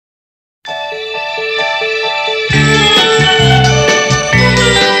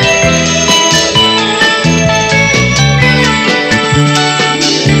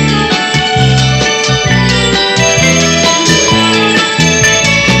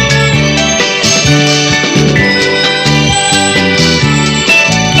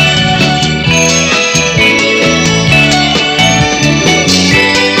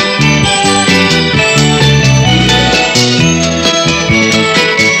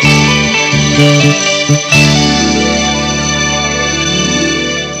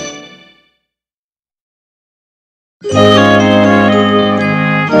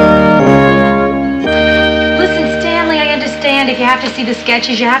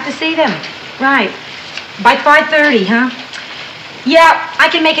sketches, you have to see them. Right. By 5:30, huh? Yeah, I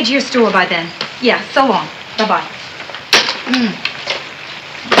can make it to your store by then. Yeah, so long. Bye-bye.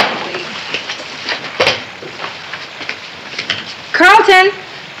 Carlton!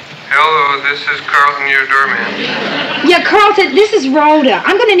 Hello, this is Carlton, your doorman. Yeah, Carlton, this is RHODA.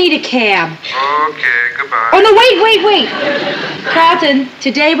 I'm gonna need a cab. Okay, goodbye. Oh, no, wait. Carlton,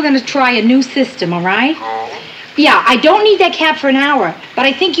 today we're gonna try a new system, all right? Oh? Yeah, I don't need that cab for an hour, but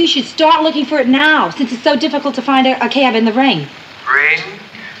I think you should start looking for it now, since it's so difficult to find a cab in the rain. Rain?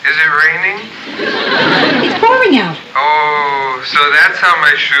 Is it raining? It's pouring out. Oh, so that's how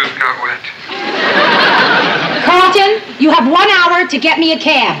my shoes got wet. Carlton, you have 1 hour to get me a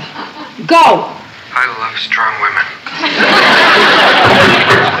cab. Go. I love strong women.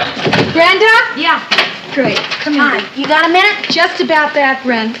 Brenda? Yeah. Great. Come here. Hi. You got a minute? Just about that,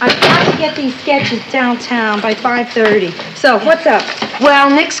 Bren. I've got to get these sketches downtown by 5:30. So, what's up? Well,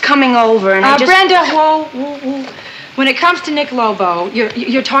 Nick's coming over, and Brenda, whoa. When it comes to Nick Lobo,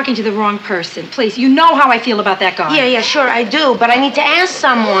 you're talking to the wrong person. Please, you know how I feel about that guy. Yeah, sure, I do. But I need to ask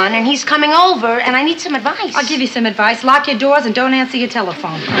someone, and he's coming over, and I need some advice. I'll give you some advice. Lock your doors and don't answer your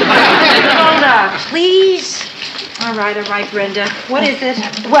telephone. RHODA, please. All right, Brenda. What is it?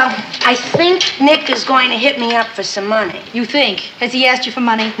 Well, I think Nick is going to hit me up for some money. You think? Has he asked you for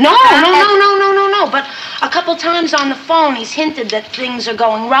money? No. But a couple times on the phone, he's hinted that things are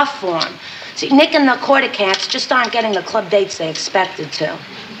going rough for him. See, Nick and the Quarter Cats just aren't getting the club dates they expected to.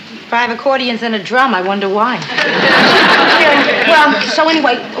 5 accordions and a drum. I wonder why. Well, so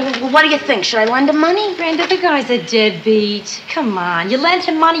anyway, what do you think? Should I lend him money? Brenda, the guy's a deadbeat. Come on. You lend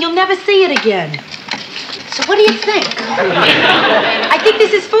him money, you'll never see it again. So what do you think? I think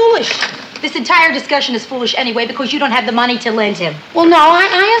this is foolish. This entire discussion is foolish anyway because you don't have the money to lend him. Well, no,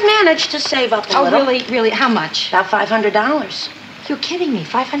 I have managed to save up a little. Oh, really? How much? About $500. You're kidding me.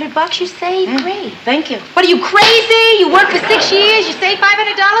 $500 you saved? Great. Thank you. What, are you crazy? You worked for 6 years, you saved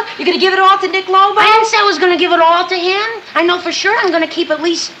 $500? You're going to give it all to Nick Lobo? I didn't say I was going to give it all to him. I know for sure I'm going to keep at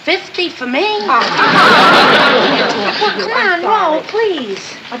least 50 for me. Oh. Come on, roll, please.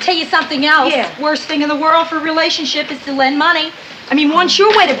 I'll tell you something else. Yeah. Worst thing in the world for a relationship is to lend money. I mean, one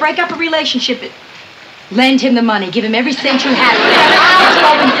sure way to break up a relationship is lend him the money. Give him every cent you have. I'll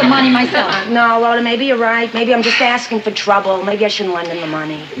throw him some money myself. No, Rhoda, maybe you're right. Maybe I'm just asking for trouble. Maybe I shouldn't lend him the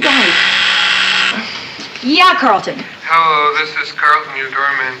money. Right. Yeah, Carlton. Hello, this is Carlton, your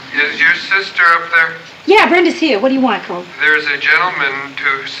doorman. Is your sister up there? Yeah, Brenda's here. What do you want, Carlton? There's a gentleman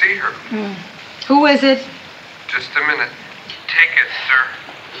to see her. Who is it? Just a minute. Take it, sir.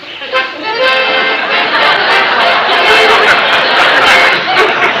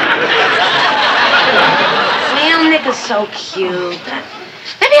 Sam, Nick is so cute.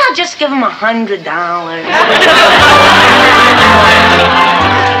 Maybe I'll just give him $100.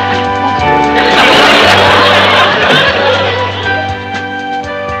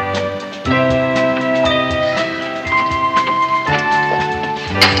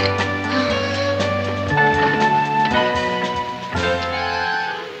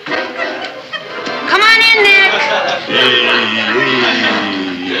 Come on in, Nick. Hey,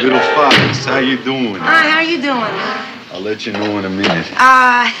 little fox, how you doing? Hi, how you doing? I'll let you know in a minute.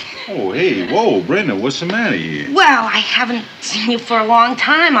 Oh, hey, whoa, Brenda, what's the matter here? Well, I haven't seen you for a long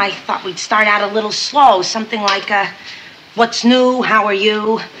time. I thought we'd start out a little slow. Something like, what's new? How are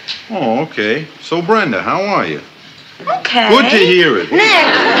you? Oh, okay. So, Brenda, how are you? Okay. Good to hear it. Nick!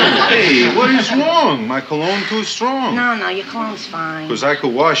 Hey, what is wrong? My cologne too strong. No, your cologne's fine. Because I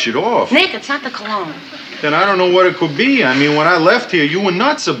could wash it off. Nick, it's not the cologne. Then I don't know what it could be. I mean, when I left here, you were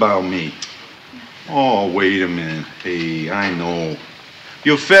nuts about me. Oh, wait a minute. Hey, I know.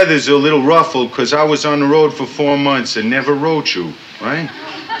 Your feathers are a little ruffled because I was on the road for 4 months and never wrote you, right?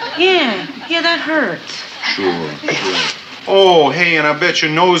 Yeah, that hurts. Sure. Oh, hey, and I bet your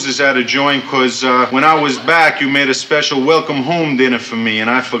nose is out of joint because when I was back, you made a special welcome home dinner for me and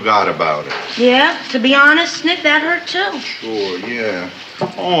I forgot about it. Yeah, to be honest, Nick, that hurt too. Sure, yeah.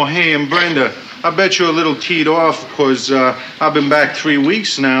 Oh, hey, and Brenda, I bet you're a little teed off because I've been back 3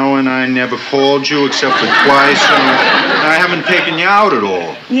 weeks now and I never called you except for twice. And I haven't taken you out at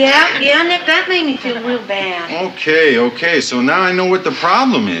all. Yeah, Nick, that made me feel real bad. Okay, so now I know what the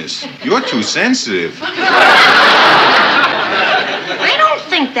problem is. You're too sensitive. I don't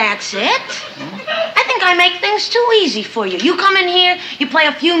think that's it. I think I make things too easy for you. You come in here, you play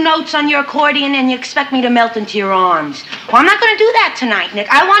a few notes on your accordion, and you expect me to melt into your arms. Well, I'm not going to do that tonight, Nick.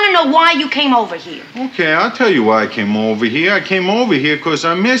 I want to know why you came over here. Okay, I'll tell you why I came over here. I came over here because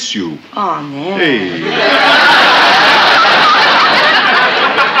I miss you. Oh, Nick. Hey. I don't think that's it. I think I make things too easy for you. You come in here, you play a few notes on your accordion, and you expect me to melt into your arms. Well, I'm not going to do that tonight, Nick. I want to know why you came over here. Okay,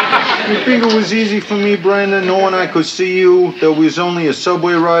 I'll tell you why I came over here, because I miss you. Oh, Nick. Hey. You think it was easy for me, Brenda, knowing I could see you, that we was only a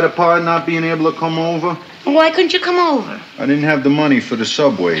subway ride apart, not being able to come over? Why couldn't you come over? I didn't have the money for the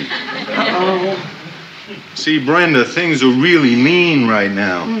subway. Uh-oh. See, Brenda, things are really lean right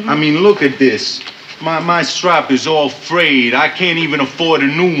now. I mean, look at this. My strap is all frayed. I can't even afford a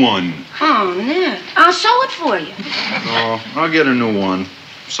new one. Oh, Nick. I'll sew it for you. Oh, I'll get a new one,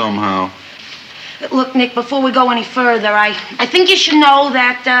 somehow. Look, Nick, before we go any further, I think you should know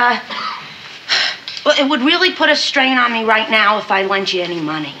that, well, it would really put a strain on me right now if I lent you any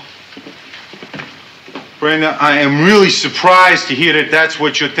money. Brenda, I am really surprised to hear that that's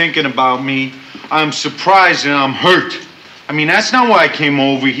what you're thinking about me. I'm surprised and I'm hurt. I mean, that's not why I came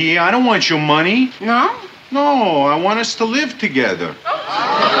over here. I don't want your money. No? No, I want us to live together.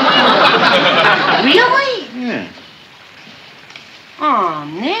 Really? Yeah. Oh,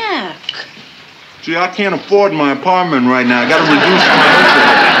 Nick. See, I can't afford my apartment right now. I gotta reduce my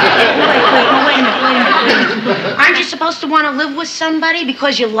Wait a minute. Aren't you supposed to want to live with somebody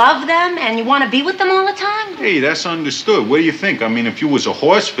because you love them and you want to be with them all the time? Hey, that's understood. What do you think? I mean, if you was a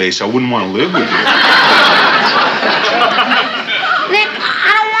horse face, I wouldn't want to live with you. Nick,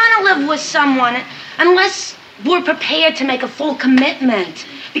 I don't want to live with someone unless we're prepared to make a full commitment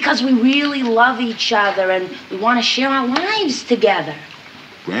because we really love each other and we want to share our lives together.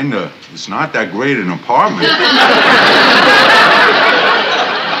 Brenda, it's not that great an apartment.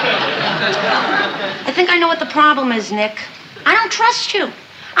 I think I know what the problem is, Nick. I don't trust you.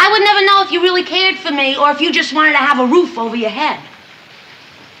 I would never know if you really cared for me or if you just wanted to have a roof over your head.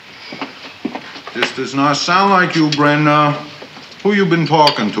 This does not sound like you, Brenda. Who you been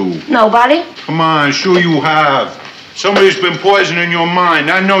talking to? Nobody. Come on, sure you have. Somebody's been poisoning your mind.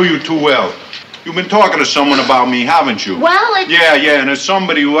 I know you too well. You've been talking to someone about me, haven't you? Well, it's... Yeah, and it's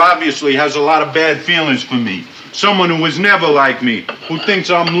somebody who obviously has a lot of bad feelings for me. Someone who was never like me, who thinks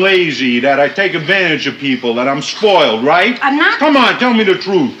I'm lazy, that I take advantage of people, that I'm spoiled, right? I'm not... Come on, tell me the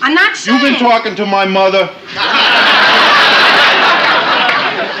truth. I'm not saying... You've been talking to my mother?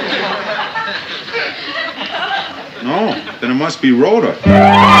 No, then it must be RHODA.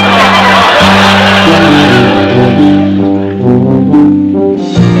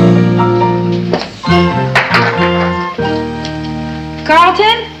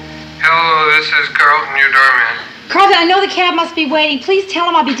 Carlton? Hello, this is Carlton, your doorman. Carlton, I know the cab must be waiting. Please tell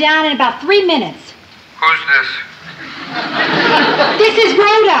him I'll be down in about 3 minutes. Who's this? This is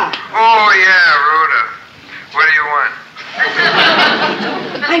RHODA. Oh, yeah, RHODA. What do you want?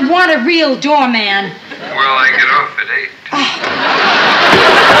 I want a real doorman. Well, I get off at 8.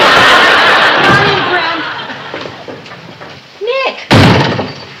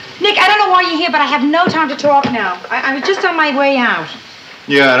 Nick, I don't know why you're here, but I have no time to talk now. I was just on my way out.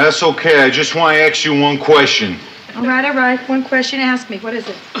 Yeah, that's okay. I just want to ask you one question. All right. One question, ask me. What is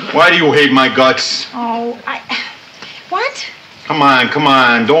it? Why do you hate my guts? Oh, What? Come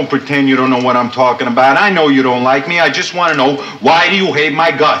on. Don't pretend you don't know what I'm talking about. I know you don't like me. I just want to know, why do you hate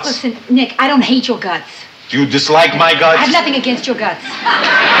my guts? Listen, Nick, I don't hate your guts. Do you dislike my guts? I have nothing against your guts.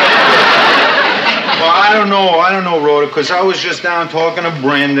 Well, I don't know, Rhoda, because I was just down talking to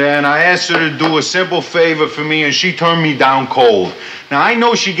Brenda, and I asked her to do a simple favor for me, and she turned me down cold. Now, I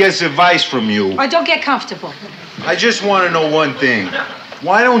know she gets advice from you. Oh, don't get comfortable. I just want to know one thing.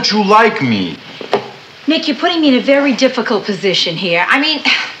 Why don't you like me? Nick, you're putting me in a very difficult position here. I mean,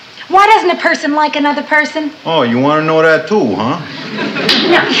 why doesn't a person like another person? Oh, you want to know that too, huh?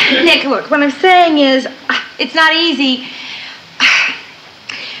 No, Nick, look, what I'm saying is, it's not easy.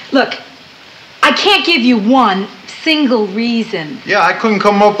 Look, I can't give you one single reason. Yeah, I couldn't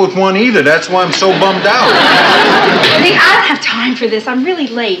come up with one either. That's why I'm so bummed out. Nick, I don't have time for this. I'm really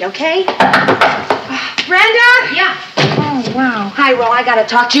late, okay? Brenda? Yeah. Oh, wow. Hi, Ro, I gotta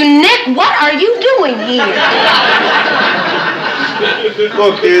talk to you. Nick, what are you doing here?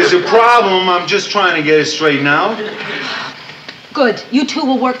 Look, there's a problem. I'm just trying to get it straightened out. Good. You two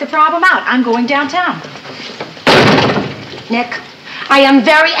will work the problem out. I'm going downtown. Nick, I am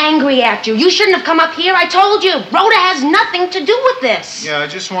very angry at you. You shouldn't have come up here. I told you, RHODA has nothing to do with this. Yeah, I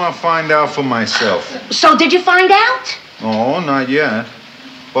just want to find out for myself. So did you find out? Oh, not yet.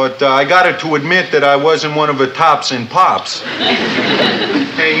 But I got her to admit that I wasn't one of her tops and pops.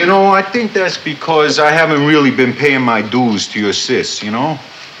 Hey, you know, I think that's because I haven't really been paying my dues to your sis, you know?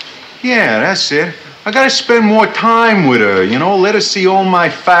 Yeah, that's it. I gotta spend more time with her, you know, let her see all my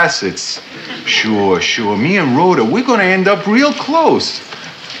facets. Sure. Me and RHODA, we're gonna end up real close.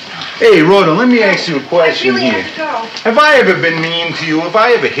 Hey, Rhoda, let me ask you a question really here. have to go. Have I ever been mean to you? Have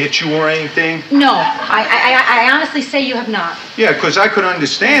I ever hit you or anything? No, I honestly say you have not. Yeah, because I could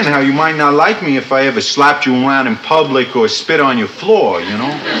understand how you might not like me if I ever slapped you around in public or spit on your floor, you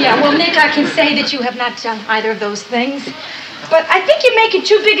know? Yeah, well, Nick, I can say that you have not done either of those things. But I think you're making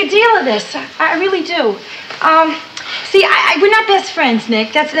too big a deal of this. I really do. See, we're not best friends,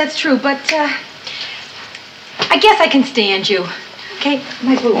 Nick. That's true. But I guess I can stand you. Okay,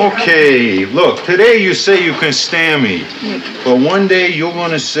 my boo. Okay, look, today you say you can stand me. But one day you're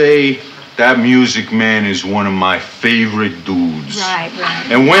going to say that music man is one of my favorite dudes. Right.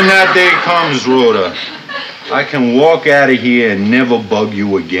 And when that day comes, Rhoda, I can walk out of here and never bug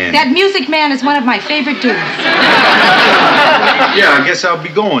you again. That music man is one of my favorite dudes. Yeah, I guess I'll be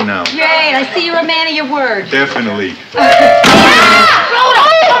going now. Great, I see you're a man of your word. Definitely. Rhoda!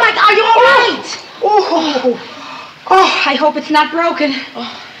 Oh, my God, are you all right? Oh, I hope it's not broken.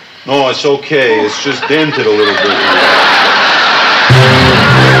 No, it's okay. It's just dented a little bit.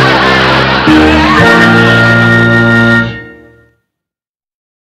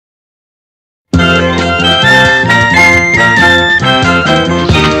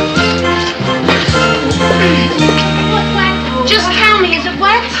 Just tell me, is it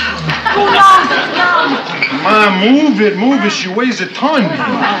wet? Move it. She weighs a ton. You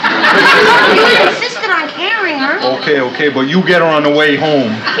insisted on carrying her. Okay, but you get her on the way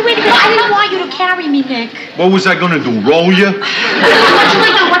home. Hey, wait a minute, I didn't want you to carry me, Nick. What was I gonna do, roll you?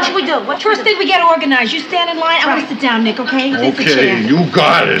 What should we do? First thing, we get organized. You stand in line. I want to sit down, Nick, okay? There's the chair. Okay, you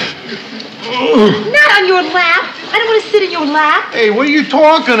got it. Not on your lap. I don't want to sit in your lap. Hey, what are you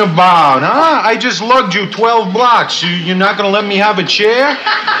talking about, huh? I just lugged you 12 blocks. You're not gonna let me have a chair?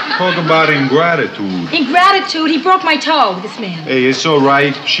 Talk about ingratitude. Ingratitude, he broke my toe, this man. Hey, it's all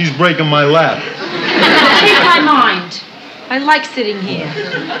right. She's breaking my lap. Change my mind. I like sitting here.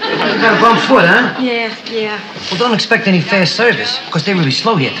 You got a bum foot, huh? Yeah. Well, don't expect any fast service, because they're really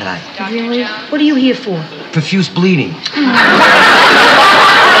slow here tonight. Really? What are you here for? Profuse bleeding.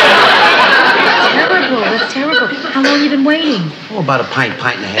 That's terrible. How long have you been waiting? Oh, about a pint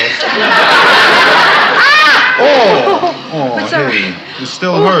and a half. What's up? Hey, it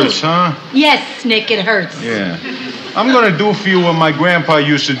still hurts, huh? Yes, Nick, it hurts. Yeah. I'm gonna do for you what my grandpa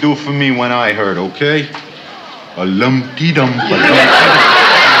used to do for me when I hurt, okay? A lumpty-dum.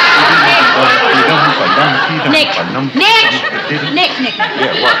 Nick.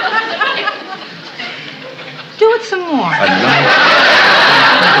 Yeah, what? Do it some more.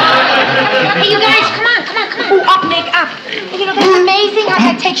 Hey, you guys, come on. Oh, up, Nick, up. You know, that's amazing how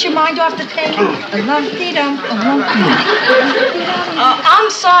that takes your mind off the pain. A lumpty-dum, a lumpty-dum. I'm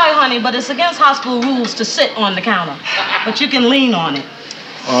sorry, honey, but it's against hospital rules to sit on the counter. But you can lean on it.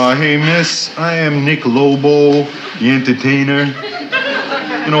 Hey, miss, I am Nick Lobo, the entertainer.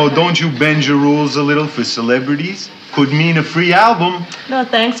 You know, don't you bend your rules a little for celebrities? Could mean a free album. No,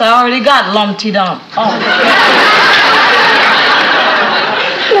 thanks. I already got Lumpty Dump.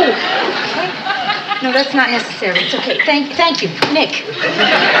 No, that's not necessary. It's okay. Thank you. Nick.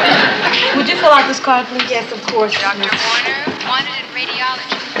 Would you fill out this card, please? Yes, of course. Dr. Warner, wanted in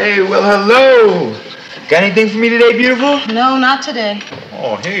radiology. Hey, well, hello. Got anything for me today, beautiful? No, not today.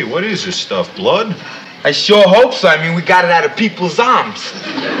 Oh, hey, what is this stuff, blood? I sure hope so. I mean, we got it out of people's arms.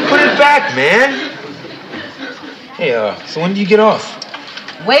 Put it back, man. Hey, so when do you get off?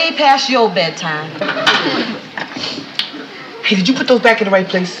 Way past your bedtime. Hey, did you put those back in the right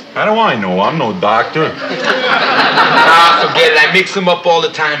place? How do I know? I'm no doctor. Forget it. I mix them up all the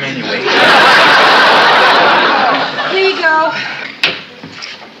time anyway. Here you go.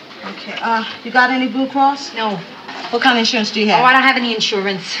 Okay, you got any Blue Cross? No. What kind of insurance do you Oh, have? I don't have any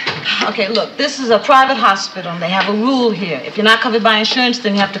insurance. Okay, look, this is a private hospital. They have a rule here. If you're not covered by insurance,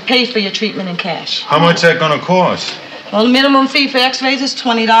 then you have to pay for your treatment in cash. How much that gonna cost? Well, the minimum fee for x-rays is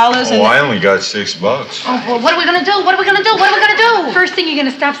 $20. Oh, I only got $6. Oh, well, what are we gonna do? First thing, you're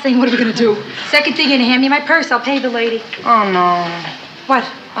gonna stop saying, what are we gonna do? Second thing, you're gonna hand me my purse. I'll pay the lady. Oh, no. What?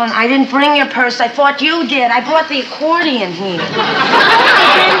 Oh, I didn't bring your purse. I thought you did. I brought the accordion here.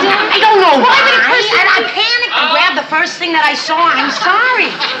 I don't know why. I panicked and grabbed the first thing that I saw. I'm sorry.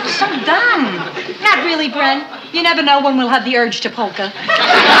 It's so dumb. Not really, Bren. You never know when we'll have the urge to polka.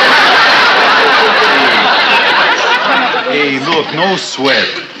 Hey, look, no sweat.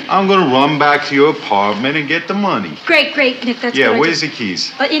 I'm gonna run back to your apartment and get the money. Great, Nick. That's Yeah, good. where's the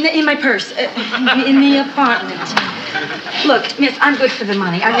keys? In my purse. In the apartment. Look, miss, I'm good for the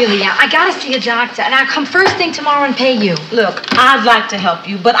money. I really am. I gotta see a doctor, and I'll come first thing tomorrow and pay you. Look, I'd like to help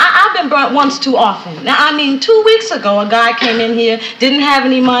you, but I've been burnt once too often. Now, I mean, 2 weeks ago, a guy came in here, didn't have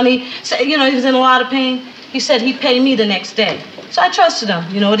any money, so, you know, he was in a lot of pain. He said he'd pay me the next day. So I trusted him.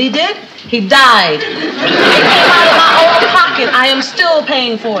 You know what he did? He died. It came out of my own pocket. I am still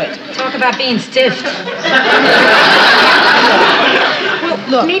paying for it. Talk about being stiffed.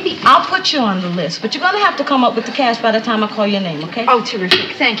 Look, maybe I'll put you on the list, but you're going to have to come up with the cash by the time I call your name, okay? Oh,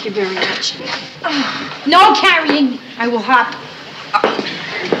 terrific. Thank you very much. No carrying. I will hop.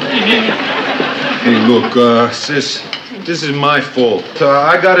 Hey, look, sis, this is my fault.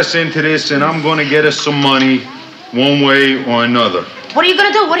 I got us into this, and I'm gonna get us some money, one way or another. What are you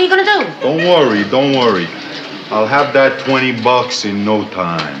gonna do? What are you gonna do? Don't worry. I'll have that $20 in no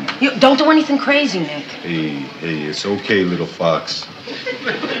time. You don't do anything crazy, Nick. Hey, it's okay, little fox.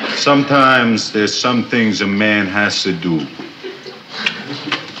 Sometimes there's some things a man has to do.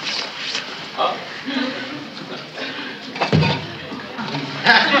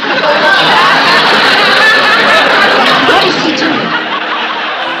 What is he doing?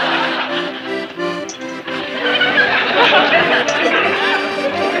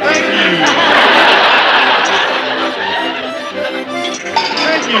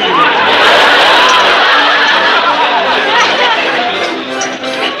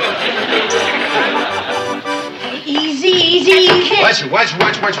 Easy. Watch.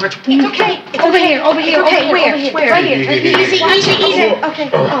 It's okay. It's over here. Okay, where? Right here. Easy. Okay.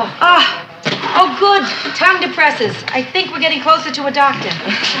 Oh, good. Tongue depressors. I think we're getting closer to a doctor.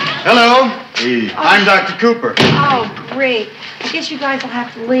 Hello. Hey, I'm Dr. Cooper. Oh, great. I guess you guys will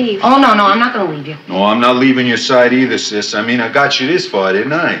have to leave. Oh, no, I'm not gonna leave you. No, I'm not leaving your side either, sis. I mean, I got you this far,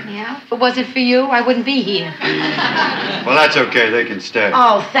 didn't I? Yeah? If it wasn't for you, I wouldn't be here. Well, that's okay. They can stay.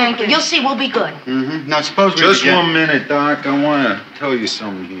 Oh, thank you. You'll see, we'll be good. Mm-hmm. Now, suppose we Just begin. 1 minute, Doc. I want to tell you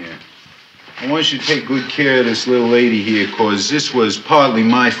something here. I want you to take good care of this little lady here, because this was partly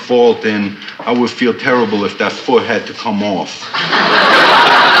my fault, and I would feel terrible if that foot had to come off.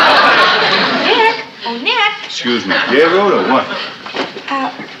 Nick? Oh, Nick. Excuse me. Yeah, Rhoda, what?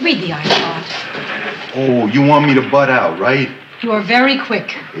 Read the iPod. Oh, you want me to butt out, right? You are very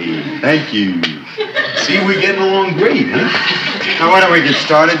quick. Hey, thank you. See, we're getting along great, huh? Now, why don't we get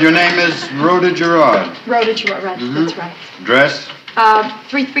started? Your name is Rhoda Gerard. Rhoda Gerard, right. That's right. Dress?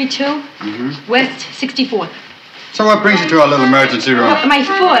 332 West 64th. So what brings you to our little emergency room? My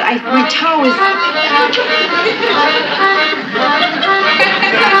foot, my toe is...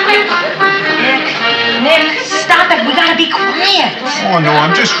 Nick, stop it. We gotta be quiet. Oh, no,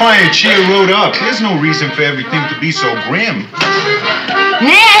 I'm just trying to cheer Rhoda up. There's no reason for everything to be so grim.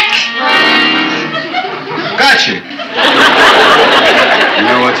 Nick! Gotcha. You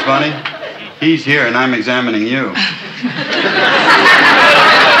know what's funny? He's here and I'm examining you.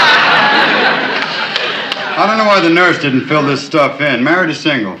 I don't know why the nurse didn't fill this stuff in. Married or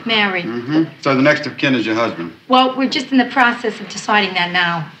single? Married. So the next of kin is your husband? Well, we're just in the process of deciding that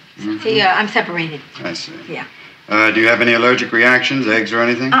now. See, I'm separated. I see. Yeah. Do you have any allergic reactions, eggs or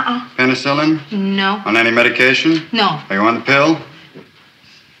anything? Penicillin? No. On any medication? No. Are you on the pill?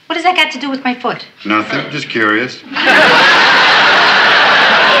 What does that got to do with my foot? Nothing, just curious.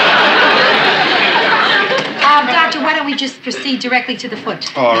 Doctor, why don't we just proceed directly to the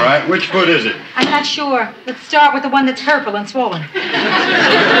foot? All right, which foot is it? I'm not sure. Let's start with the one that's purple and swollen.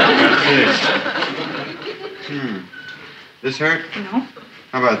 This hurt? No.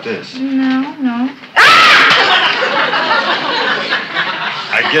 How about this? No.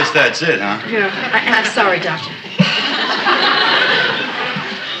 I guess that's it, huh? Yeah. I'm sorry, doctor.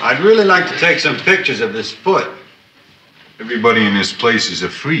 I'd really like to take some pictures of this foot. Everybody in this place is a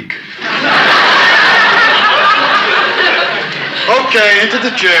freak. Okay, into the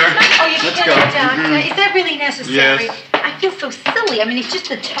chair. Oh, you Let's can go. get down. Is that really necessary? Yes. I feel so silly. I mean, it's just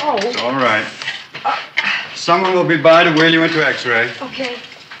a toe. All right. Someone will be by to wheel you into X-ray. Okay.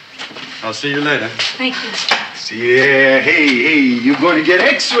 I'll see you later. Thank you. See, yeah, hey, you're going to get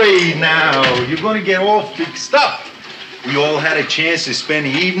X-rayed now. You're going to get all fixed up. We all had a chance to spend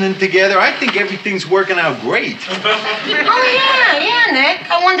the evening together. I think everything's working out great. Oh, yeah, Nick.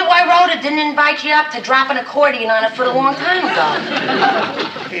 I wonder why Rhoda didn't invite you up to drop an accordion on her foot a long time ago.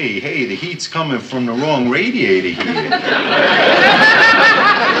 Hey, the heat's coming from the wrong radiator here.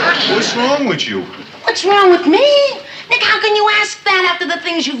 What's wrong with you? What's wrong with me? Nick, how can you ask that after the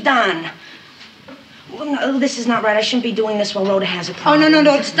things you've done? Well, no, this is not right. I shouldn't be doing this while Rhoda has a Oh, problem.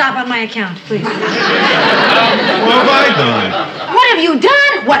 no. Stop on my account, please. What have I done? What have you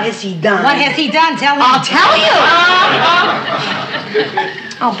done? What has he done? What has he done? Tell him. I'll tell you.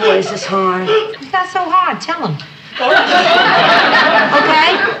 Oh, boy, is this hard. It's not so hard. Tell him.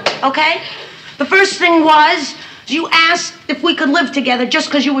 Okay? The first thing was you asked if we could live together just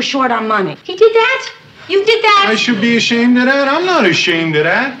because you were short on money. He did that? You did that? I should be ashamed of that? I'm not ashamed of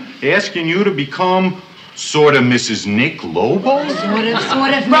that. Asking you to become Sort of Mrs. Nick Lobo? Sort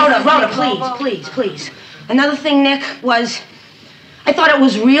of. Rhoda, please. Another thing, Nick, was I thought it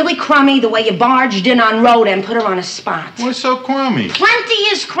was really crummy the way you barged in on Rhoda and put her on a spot. What's so crummy? Plenty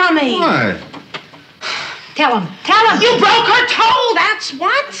is crummy. What? Tell him. You broke her toe, that's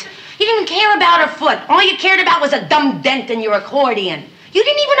what. You didn't care about her foot. All you cared about was a dumb dent in your accordion. You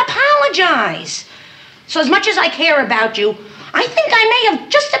didn't even apologize. So as much as I care about you, I think I may have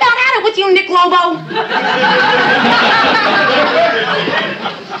just about had it with you, Nick Lobo.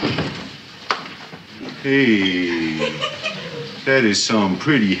 Hey, that is some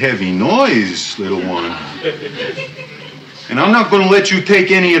pretty heavy noise, little one. And I'm not going to let you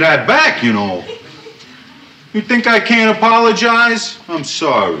take any of that back, you know. You think I can't apologize? I'm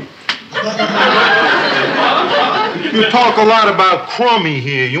sorry. You talk a lot about crummy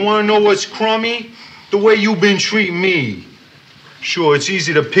here. You want to know what's crummy? The way you've been treating me. Sure, it's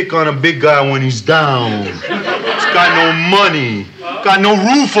easy to pick on a big guy when he's down. He's got no money, got no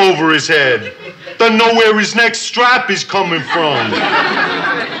roof over his head, doesn't know where his next strap is coming from.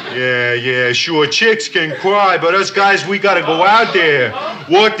 Yeah, sure, chicks can cry, but us guys, we gotta go out there,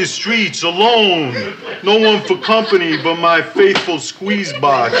 walk the streets alone. No one for company but my faithful squeeze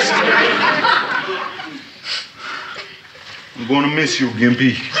box. I'm gonna miss you,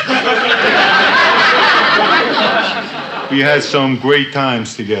 Gimpy. We had some great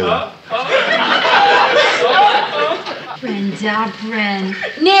times together. Brenda.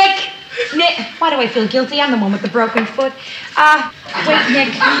 Nick! Why do I feel guilty? I'm the one with the broken foot. Wait,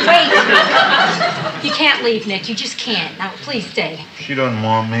 Nick, wait. You can't leave, Nick. You just can't. Now, please stay. She doesn't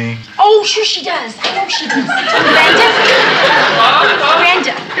want me. Oh, sure she does. I know she does.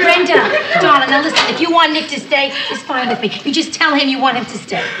 Brenda, darling, now listen, if you want Nick to stay, it's fine with me. You just tell him you want him to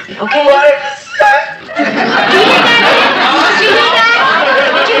stay, okay? I want him to stay.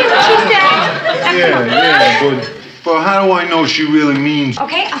 Did you hear what she said? Yeah, but how do I know she really means?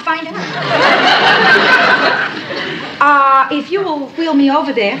 Okay, I'll find out. If you will wheel me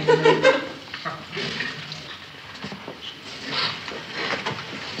over there.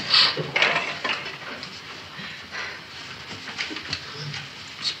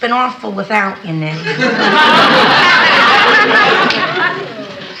 It's been awful without you, Nick.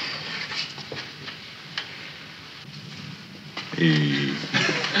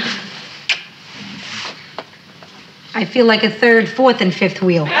 I feel like a third, fourth, and fifth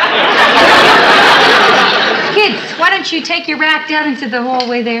wheel. Kids, why don't you take your rack down into the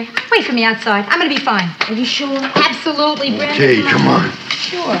hallway there? Wait for me outside. I'm gonna be fine. Are you sure? Absolutely, Brenda. Okay, come on.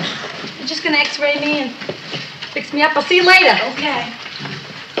 Sure. You're just gonna x-ray me and fix me up. I'll see you later. Okay.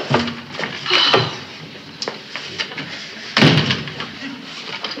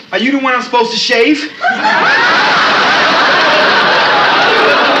 Are you the one I'm supposed to shave?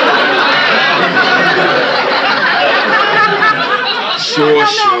 Sure. No.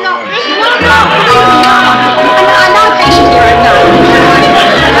 I'm not a patient here. I'm not.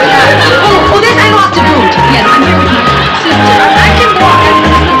 Oh, this I lost a boot. Yes, I'm here with my sister. I can walk.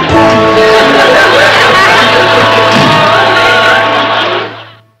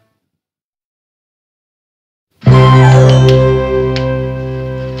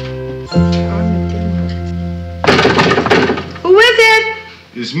 Who is it?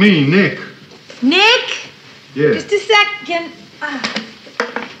 It's me, Nick. Nick? Yeah. Just a second.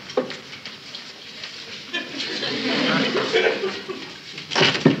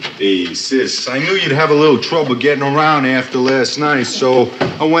 Hey, sis, I knew you'd have a little trouble getting around after last night, so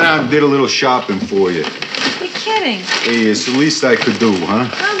I went out and did a little shopping for you. You're kidding. Hey, it's the least I could do, huh?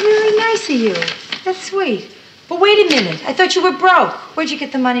 Oh, really nice of you. That's sweet. But wait a minute. I thought you were broke. Where'd you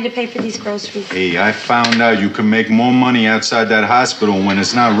get the money to pay for these groceries? Hey, I found out you can make more money outside that hospital when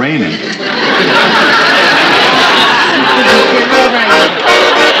it's not raining.